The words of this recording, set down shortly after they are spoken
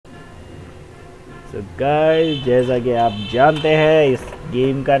तो गाइस जैसा कि आप जानते हैं इस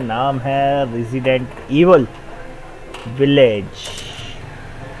गेम का नाम है रेजिडेंट ईवल विलेज।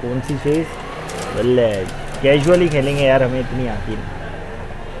 कौन सी चीज़? विलेज। कैजुअली खेलेंगे यार, हमें इतनी आती नहीं।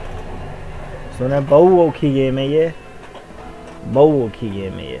 सुना बहु औखी गेम है ये, बहु औखी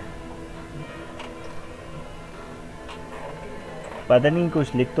गेम है ये। पता नहीं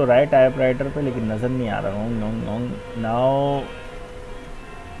कुछ लिख तो रहा है टाइपराइटर पे, लेकिन नज़र नहीं आ रहा। नाउ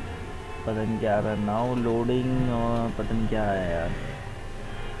पता नहीं क्या आ रहा है, नाउ लोडिंग और पता नहीं क्या है यार।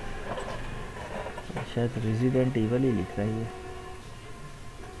 शायद रेजिडेंट ईवल ही लिख रही है।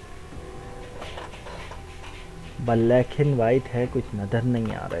 ब्लैक एंड वाइट है, कुछ नज़र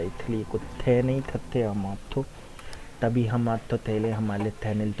नहीं आ रहा है, इसलिए कुछ थे नहीं थत्थे हम आथो तभी हम आथो थेले हमारे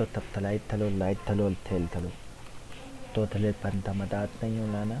थैनिल तो तब थलाई थलो लाइट थलो थेल थलो तो थले पंता मदात नहीं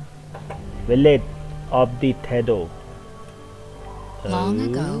होला ना। Village of the थेडो। Long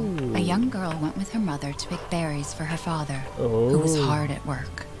ago, a young girl went with her mother to pick berries for her father, who was hard at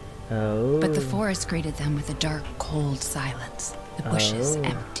work. But the forest greeted them with a dark, cold silence, the bushes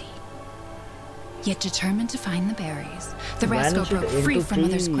empty. Yet determined to find the berries, the rascal broke free from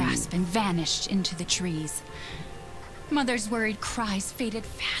Mother's grasp and vanished into the trees. Mother's worried cries faded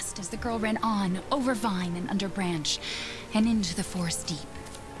fast as the girl ran on, over vine and under branch, and into the forest deep.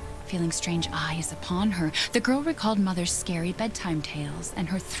 Feeling strange eyes upon her, the girl recalled Mother's scary bedtime tales, and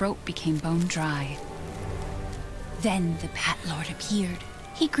her throat became bone dry. Then the Bat Lord appeared.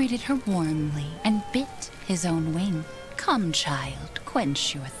 He greeted her warmly and bit his own wing. "Come, child, quench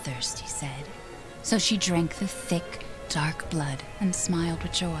your thirst," he said. So she drank the thick, dark blood and smiled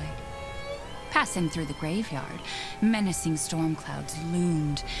with joy. Passing through the graveyard, menacing storm clouds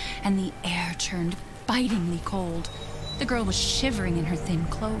loomed, and the air turned bitingly cold. The girl was shivering in her thin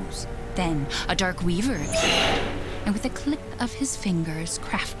clothes. Then a dark weaver appeared, and with a click of his fingers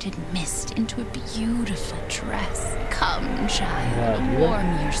crafted mist into a beautiful dress. "Come, child,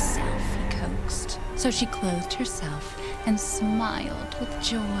 warm yourself," he coaxed. So she clothed herself and smiled with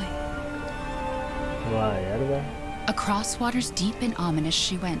joy. Across waters deep and ominous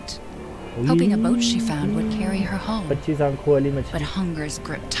she went, hoping a boat she found would carry her home. But hunger's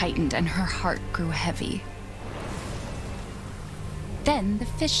grip tightened and her heart grew heavy. Then the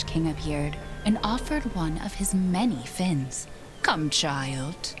Fish King appeared and offered one of his many fins. "Come,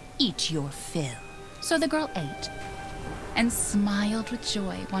 child, eat your fill." So the girl ate and smiled with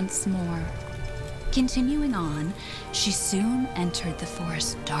joy once more. Continuing on, she soon entered the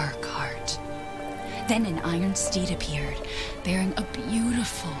forest's dark heart. Then an iron steed appeared, bearing a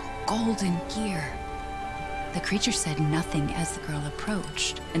beautiful golden gear. The creature said nothing as the girl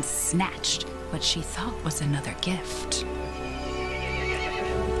approached and snatched what she thought was another gift.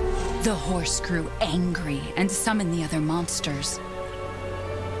 The horse grew angry and summoned the other monsters.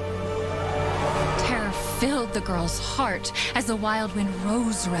 Terror filled the girl's heart as the wild wind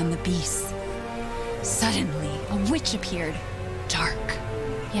rose around the beasts. Suddenly, a witch appeared, dark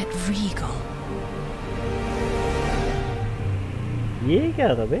yet regal. ये क्या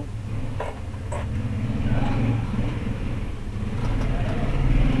था बे?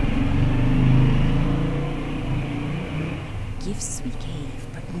 "Gifts we gave,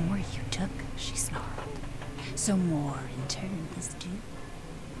 but more you took," she snarled. "So more in turn is due."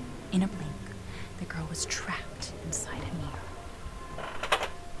 In a blink, the girl was trapped inside a mirror.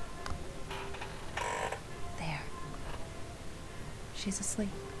 There. She's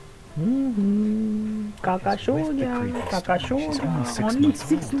asleep. Kaka sho gaya, Kaka sho gaya. Only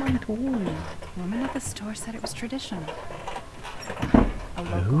 6 months old. Woman at the store said it was tradition.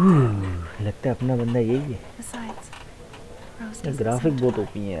 लगता है अपना बंदा यही है। Besides, Rose graphic बहुत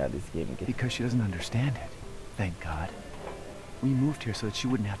OP है यार इस गेम के। Because she doesn't understand it. Thank God. We moved here so that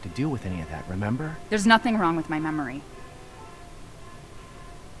she wouldn't have to deal with any of that, remember? There's nothing wrong with my memory.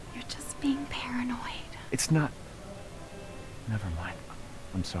 You're just being paranoid. It's not... Never mind.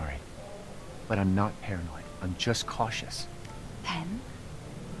 I'm sorry. But I'm not paranoid. I'm just cautious. Then,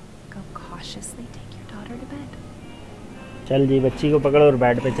 go cautiously take your daughter to bed. चल जी, बच्ची को पकड़ और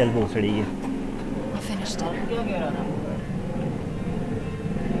bed पे चल भोसड़ी है। We'll finish dinner.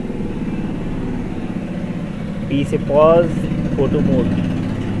 P से पॉज, फोटो मोड।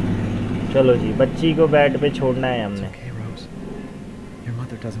 चलो जी, बच्ची को बेड पे छोड़ना है हमने। It's okay, Rose. Your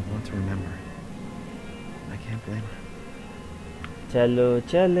mother doesn't want to remember. I can't blame her. चलो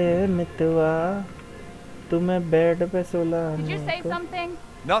चले मितवा, तुम्हें बेड पे सोला। Did you say something?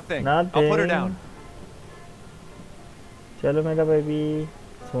 Nothing. I'll put her down. चलो मेरा बेबी,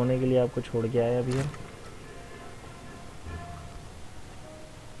 सोने के लिए आपको छोड़ के आए अभी हम।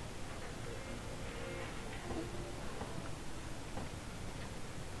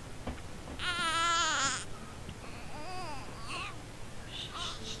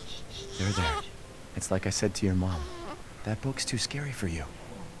 there. It's like I said to your mom. That book's too scary for you.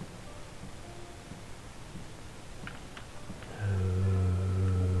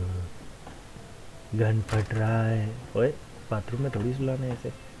 Gun फट रहा है। ओए बाथरूम में थोड़ी सुलाने ऐसे।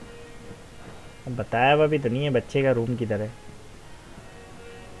 अब बताया हुआ भी तो नहीं है बच्चे का रूम किधर है।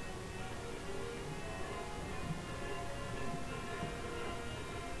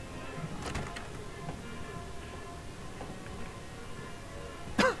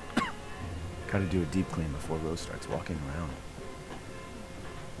 Gotta do a deep clean before Rose starts walking around.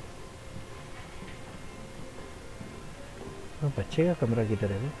 बच्चे का कमरा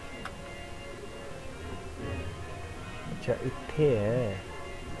किधर है? अच्छा इत्थे है।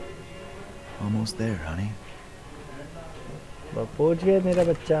 Almost there, honey. पहुंच गए मेरा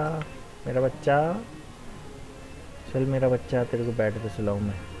बच्चा। मेरा बच्चा। चल मेरा बच्चा तेरे को बेड पे सुलाऊं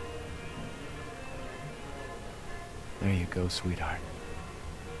मैं। There you go, sweetheart.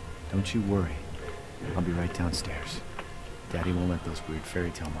 Don't you worry. I'll be right downstairs. Daddy won't let those weird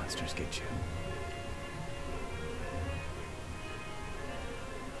fairy tale monsters get you.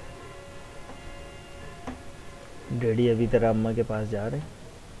 Daddy अभी तेरा अम्मा के पास जा रहे हैं।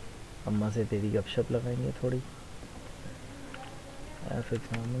 अम्मा से तेरी गपशप लगाएंगे थोड़ी। फिर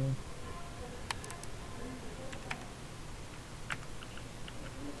सामने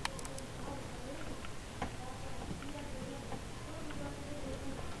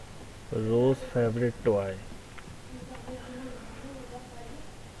Rose favorite toy.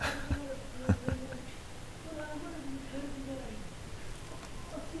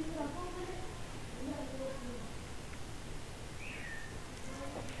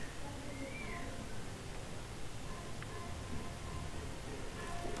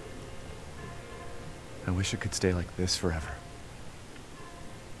 I wish it could stay like this forever.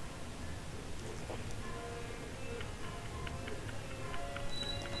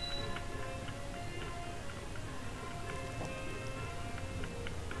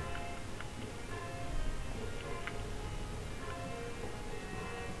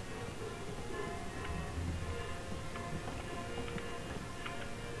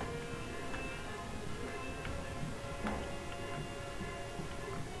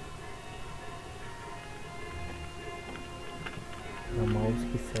 Mouse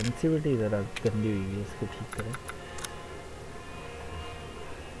की सेंसिटिविटी ज़रा गंदी हुई है, इसको ठीक करें।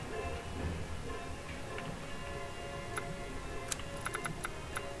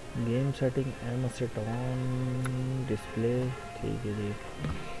 Game setting M set on display, ठीक है जी।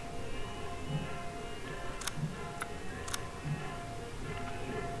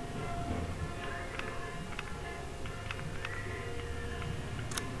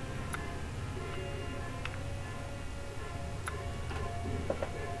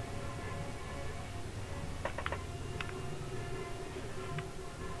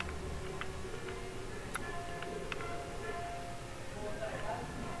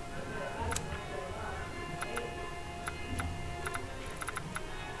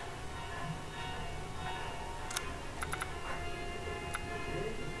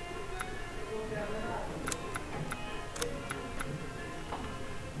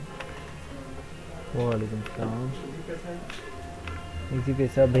 वालेकुम सलाम। इसी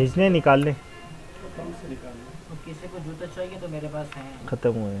पैसा भेजने निकालने। किसी को जूते चाहिए तो मेरे पास हैं।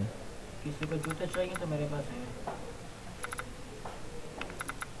 खत्म हुए हैं। किसी को जूते चाहिए तो मेरे पास हैं।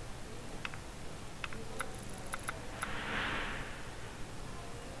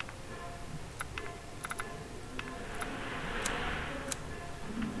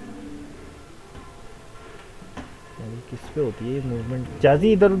 किस पे होती है मूवमेंट?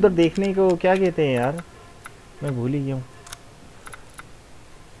 जाजी इधर उधर देखने को क्या कहते हैं यार, मैं भूल ही गया हूँ।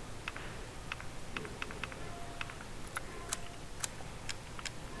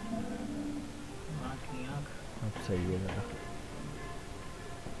 अब सही है जरा।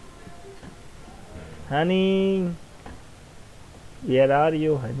 Honey, where are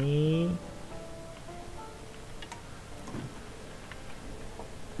you, honey?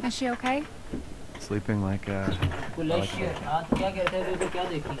 Is she okay? Sleeping like a... आज क्या कहते हैं तो क्या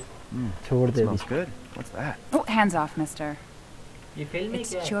देखी? छोड़ दे। Smells good. What's that? Oh, hands off, mister. ये film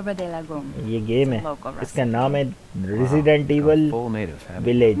It's Churba de la Gum. ये गेम है, Local इसका recipe. नाम है Resident Evil Full native, have it?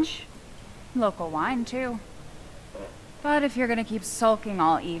 Village। Local wine, too. But if you're gonna keep sulking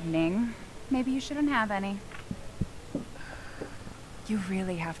all evening, maybe you shouldn't have any. You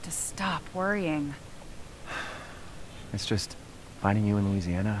really have to stop worrying. It's just finding you in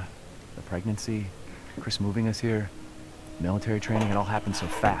Louisiana, the pregnancy, Chris moving us here, military training, it all happened so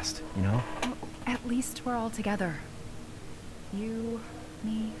fast, you know? Well, at least we're all together. You,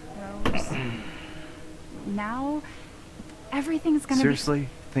 me, Rose. Now, Everything's gonna Seriously?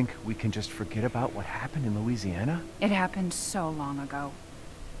 Think we can just forget about what happened in Louisiana? It happened so long ago.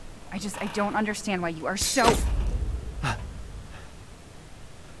 I don't understand why you are so...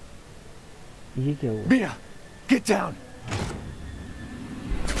 ये क्या हुआ? Mia! Get down!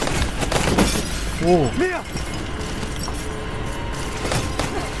 Oh! Mia!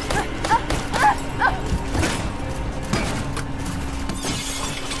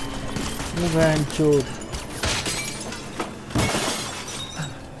 Venture.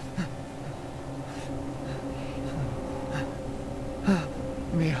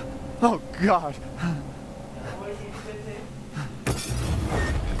 Mia! Oh God!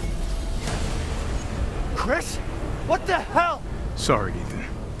 Chris? What the hell? Sorry, Ethan.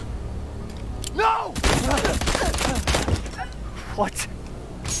 No! What?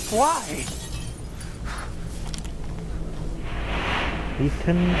 Why?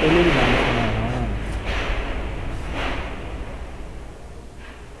 Ethan पहले भी नाम सुना है, हाँ.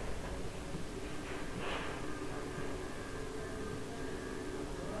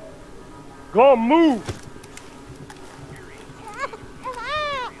 Go move!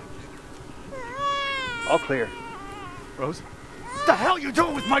 All clear. Rose? What the hell are you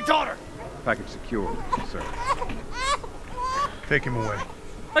doing with my daughter? Package secure, sir. Take him away.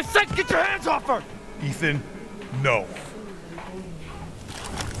 I said get your hands off her! Ethan, no.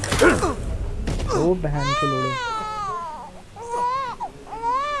 वो बहन के लोड़े.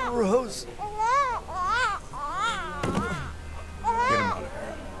 Rose. Get him out of here.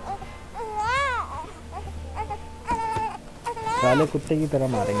 साले कुत्ते की तरह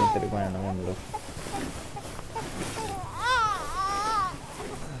मारेंगे तेरे को याना हम लोग.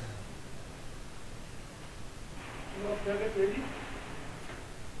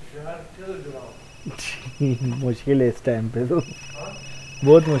 मुश्किल है इस टाइम पे तो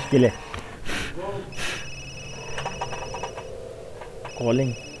बहुत मुश्किल है.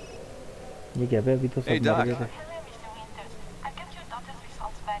 कॉलिंग ये क्या पे अभी तो सब मर गए थे.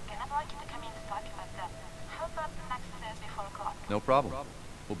 No problem.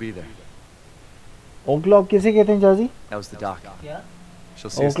 We'll be there. ओक्लॉक किसे कहते हैं जाजी? That was the doc. क्या? She'll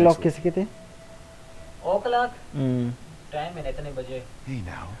see us ओक्लॉक next week. किसे कहते हैं? o'clock हम्म. टाइम है इतने बजे. Hey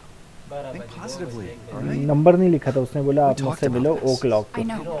now. 12 Think बजे. positively, 2 बजे, all right? नंबर नहीं लिखा था उसने बोला आप We मुझसे talked मिलो about this. ओक्लॉक I पे.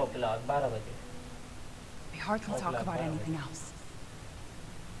 know. 0 o'clock 12 बजे. My heart can talk about anything else.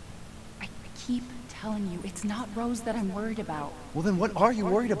 I keep telling you, it's not Rose that I'm worried about. Well then what are you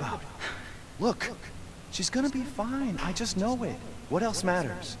worried about? Look, she's gonna be fine. I just know it. What else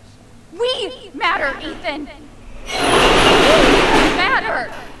matters? We matter, Ethan! We matter!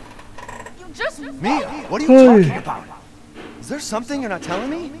 You just... Mia, what are you talking about? Is there something you're not telling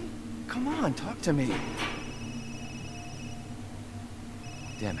me? Come on, talk to me.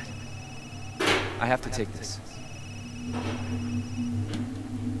 Damn it. I have to take this.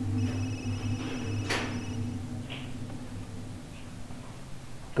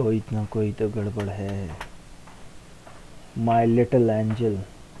 कोई ना कोई तो गड़बड़ है. My little angel.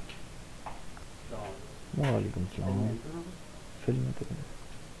 वालेकुम सलाम. Film तो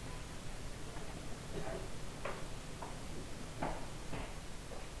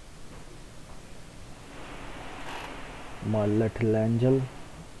my little angel.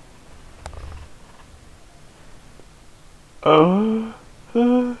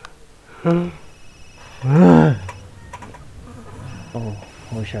 ओह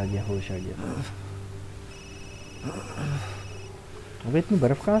होश आ गया, होश आ गया. अबे इतनी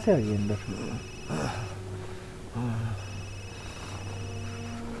बर्फ कहाँ से आ गई अंदर?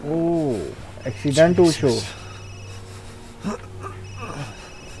 ओह एक्सीडेंट टू शो.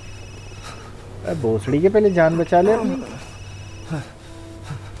 भोसड़ी के पहले जान बचा ले अपनी.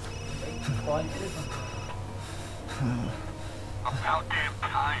 About damn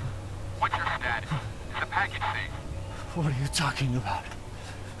time. What's your status? Is the package safe? What are you talking about?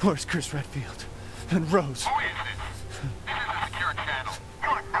 Where's Chris Redfield? And Rose? Who is this? This is a secure channel. You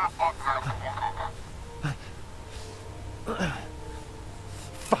are not authorized.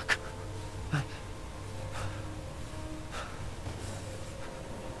 Fuck.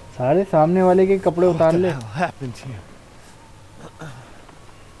 सारे सामने वाले के कपड़े उतार ले. What the hell happened here?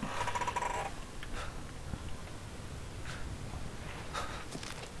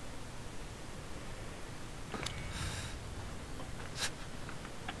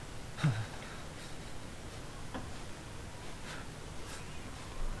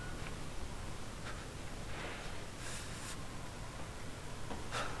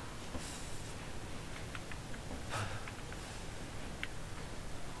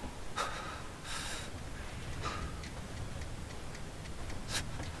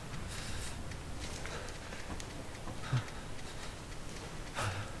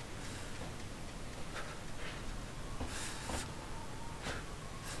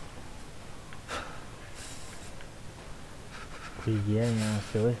 कैसे गया यहाँ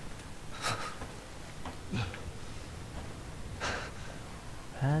से ओए?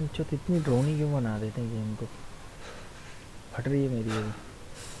 फैन चो इतनी ड्रोनी क्यों बना देते हैं गेम को? फट रही है मेरी अभी।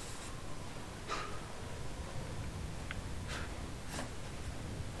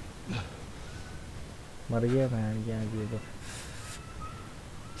 मर गया फैन क्या ये तो।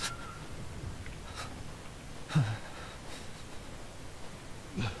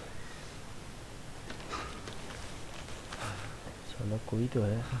 चलो कोई तो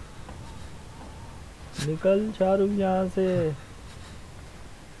है। निकल शाहरुख यहाँ से।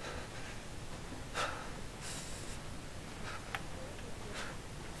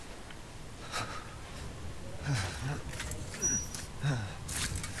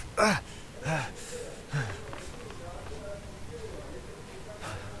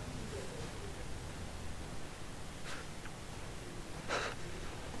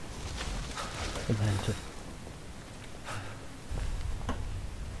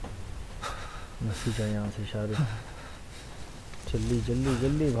 नसी जा यहाँ से शाहरुख। जल्दी जल्दी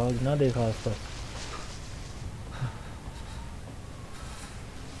जल्दी भाग, ना देखा आसपास।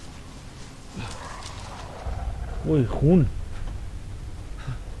 ओए खून।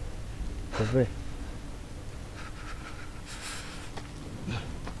 अबे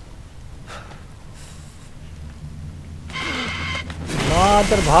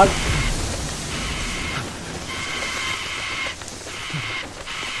मातर भाग।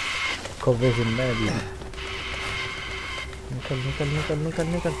 कब्बे जिंदा है अभी। निकल निकल निकल निकल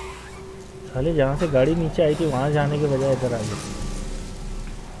निकल। साले जहाँ से गाड़ी नीचे आई थी वहाँ जाने के बजाय इधर आ गए।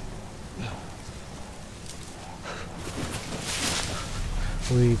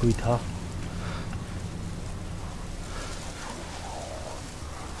 कोई था।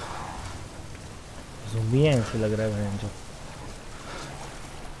 ज़ॉम्बी हैं ऐसे लग रहा है भैंस जो।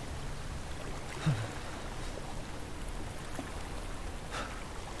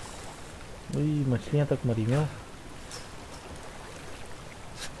 मछलियाँ तक मरी हैं।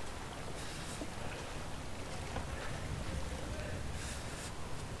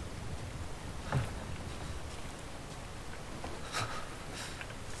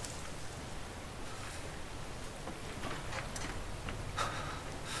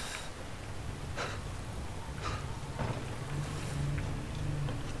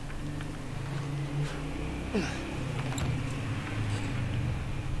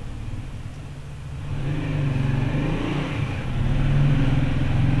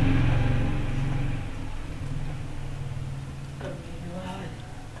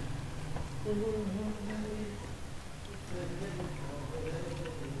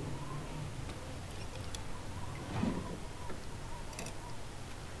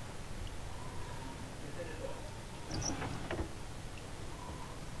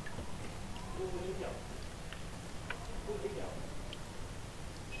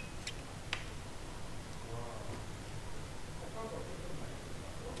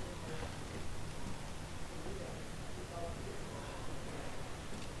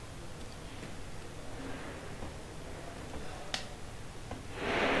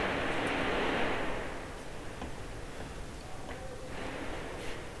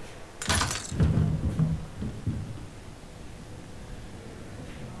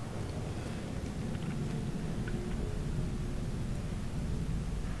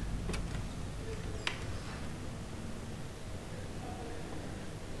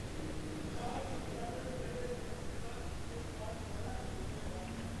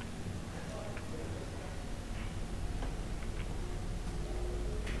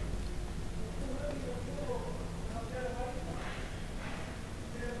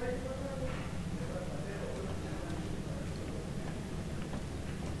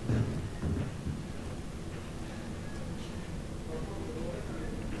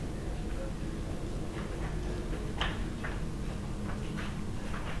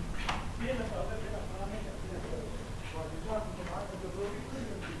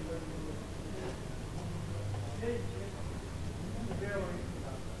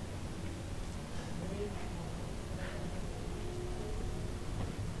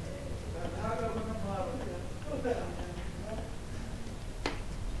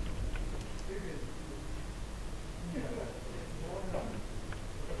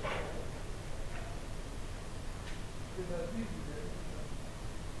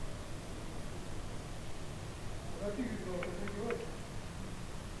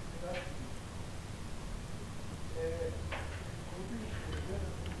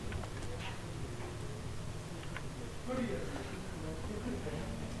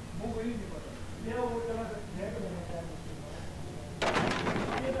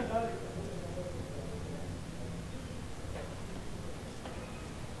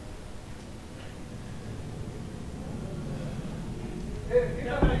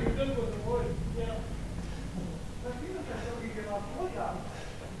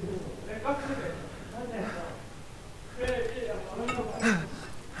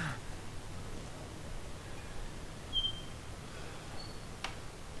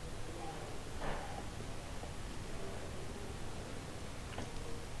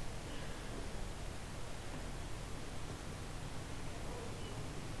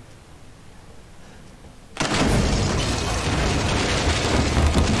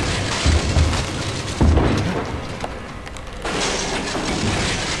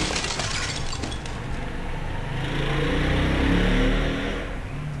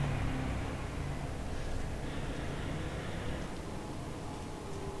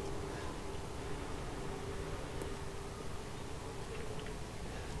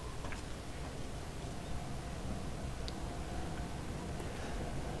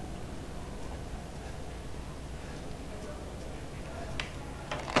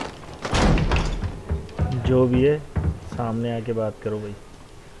 जो भी है सामने आके बात करो भाई।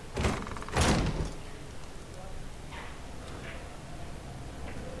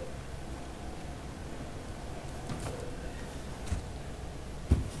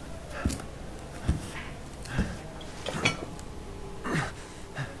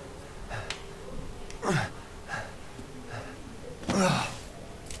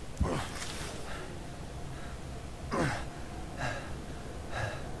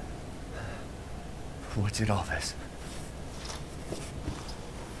 What did all this?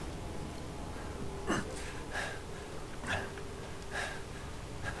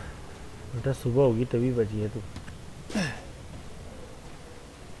 बेटा सुबह होगी तभी बची है तू।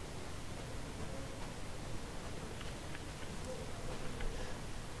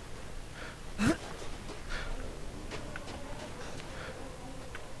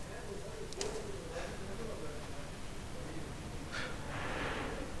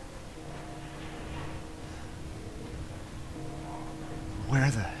 Where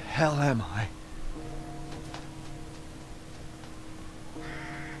the hell am I?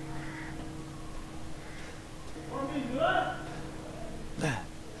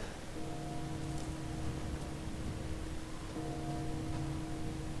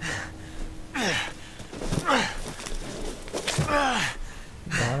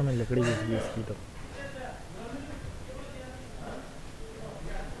 बाहर में लकड़ी घुस गई इसकी तो।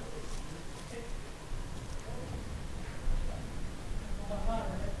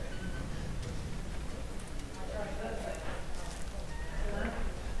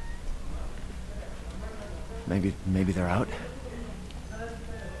 Maybe they're out.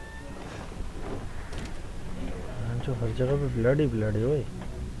 जो हर जगह पे ब्लड ही ब्लड है ओए।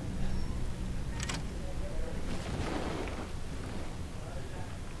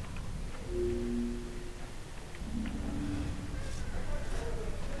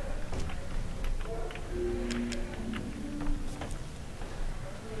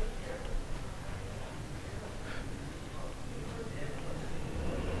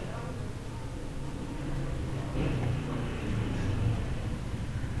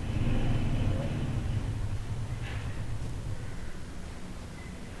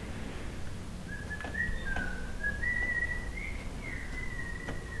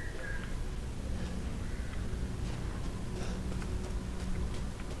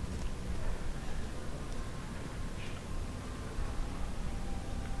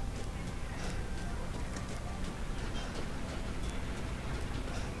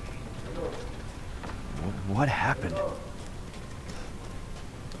 What happened?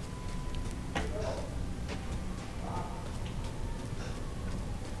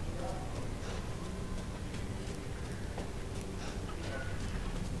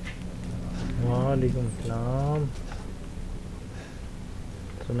 वालेकुम सलाम।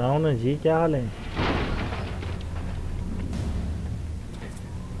 सुनाओ ना जी, क्या हाल है?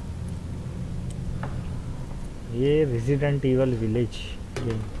 ये रेजिडेंट इवल विलेज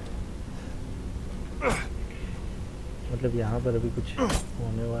गेम, मतलब यहाँ पर अभी कुछ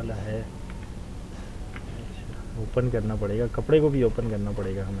होने वाला है। ओपन करना पड़ेगा, कपड़े को भी ओपन करना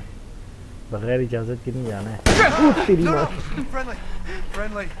पड़ेगा हमें, बगैर इजाज़त के नहीं जाना है। तेरी माँ।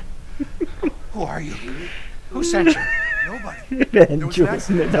 Friendly. Who are you? Who sent you? Nobody. There was an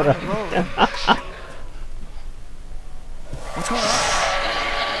accident on the road. What's going on?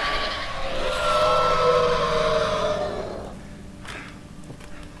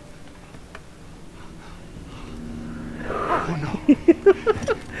 Oh no.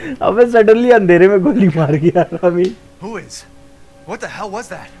 अबे सडनली अंधेरे में गोली मार गया Rami. Who is? What the hell was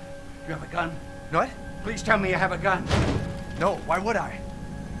that? You have a gun? What? Please tell me you have a gun. No, why would I?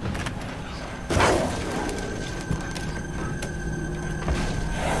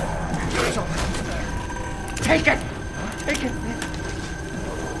 Take it! Take it!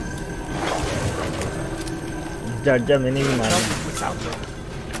 जा मैंने भी मारा।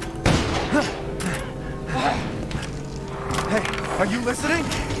 Hey, are you listening?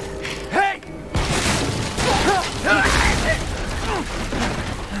 Hey!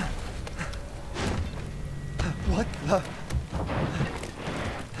 What the?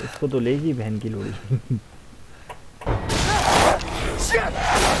 इसको तो लेगी बहन की लोड़ी।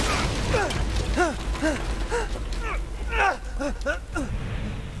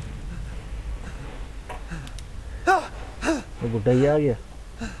 वो बुढ़ा ही आ गया।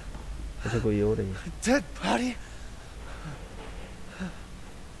 अच्छा कोई और है। Dead body?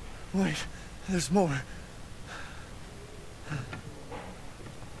 Wait, there's more.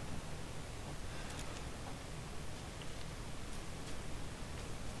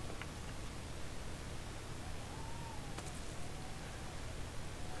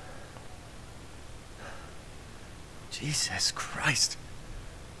 Jesus Christ.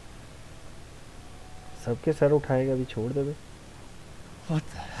 सबके सर उठाएगा अभी छोड़ दे बे। What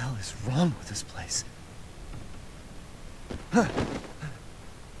the hell is wrong with this place?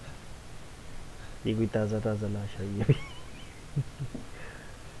 ये कोई ताज़ा लाश है ये भी।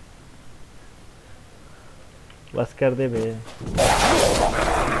 बस कर दे बे।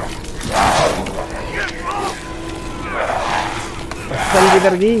 चल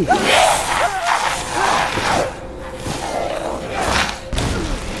किधर गई?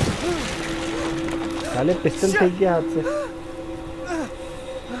 साले पिस्टल फेंक गया हाथ से।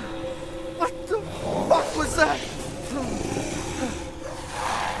 What the fuck was that?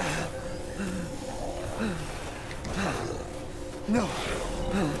 No.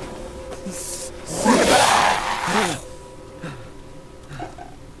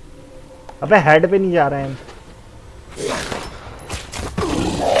 अबे हेड पे नहीं जा रहे हैं।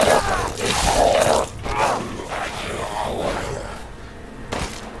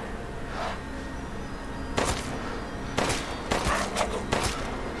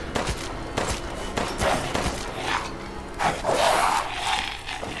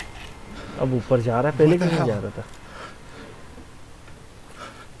 अब ऊपर जा रहा है, पहले क्यों नहीं जा रहा था?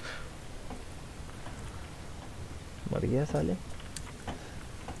 मर गया साले।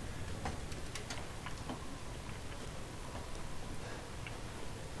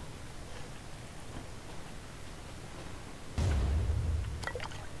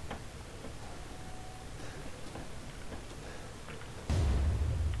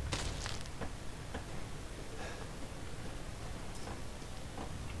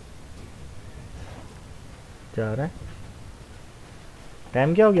 जा रहा है।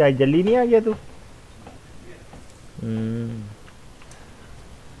 टाइम क्या हो गया? आज जल्दी नहीं आ गया तू?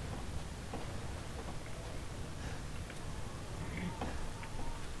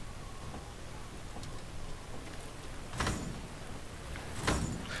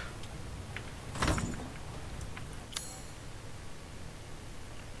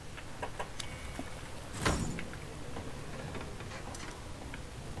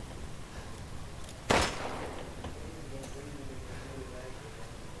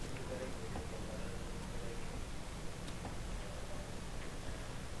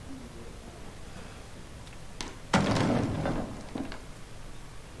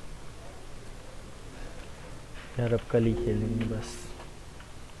 यार अब कल ही खेलेंगे बस।